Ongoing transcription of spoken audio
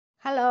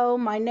Hello,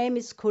 my name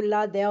is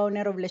Kula, the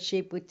owner of Le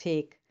Chic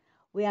Boutique.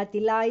 We are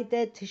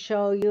delighted to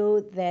show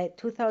you the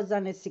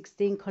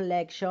 2016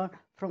 collection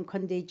from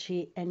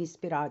Condici and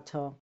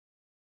Ispirato.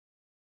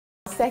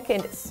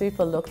 Second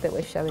super look that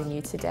we're showing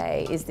you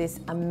today is this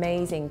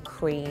amazing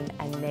cream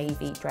and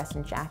navy dress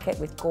and jacket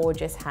with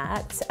gorgeous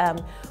hats.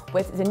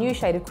 With the new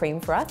shade of cream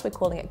for us, we're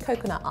calling it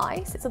Coconut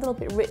Ice. It's a little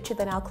bit richer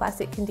than our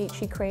classic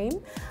Condici cream.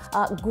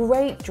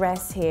 Great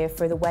dress here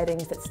for the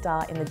weddings that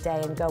start in the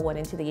day and go on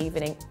into the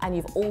evening. And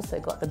you've also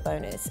got the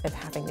bonus of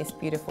having this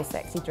beautiful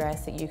sexy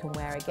dress that you can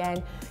wear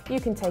again. You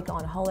can take it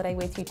on holiday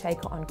with you, take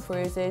it on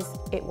cruises,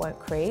 it won't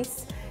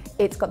crease.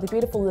 It's got the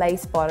beautiful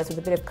lace bodice with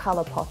a bit of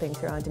colour popping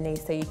through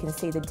underneath so you can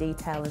see the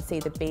detail and see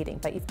the beading,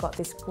 but you've got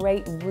this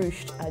great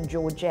ruched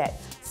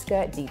Georgette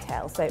skirt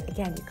detail. So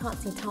again, you can't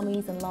see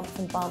tummies and lumps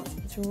and bumps.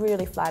 It's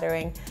really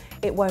flattering.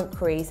 It won't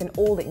crease, and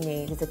all it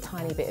needs is a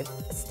tiny bit of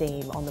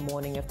steam on the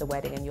morning of the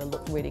wedding and you'll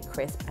look really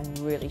crisp and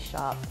really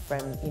sharp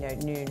from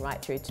noon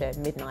right through to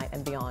midnight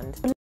and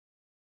beyond.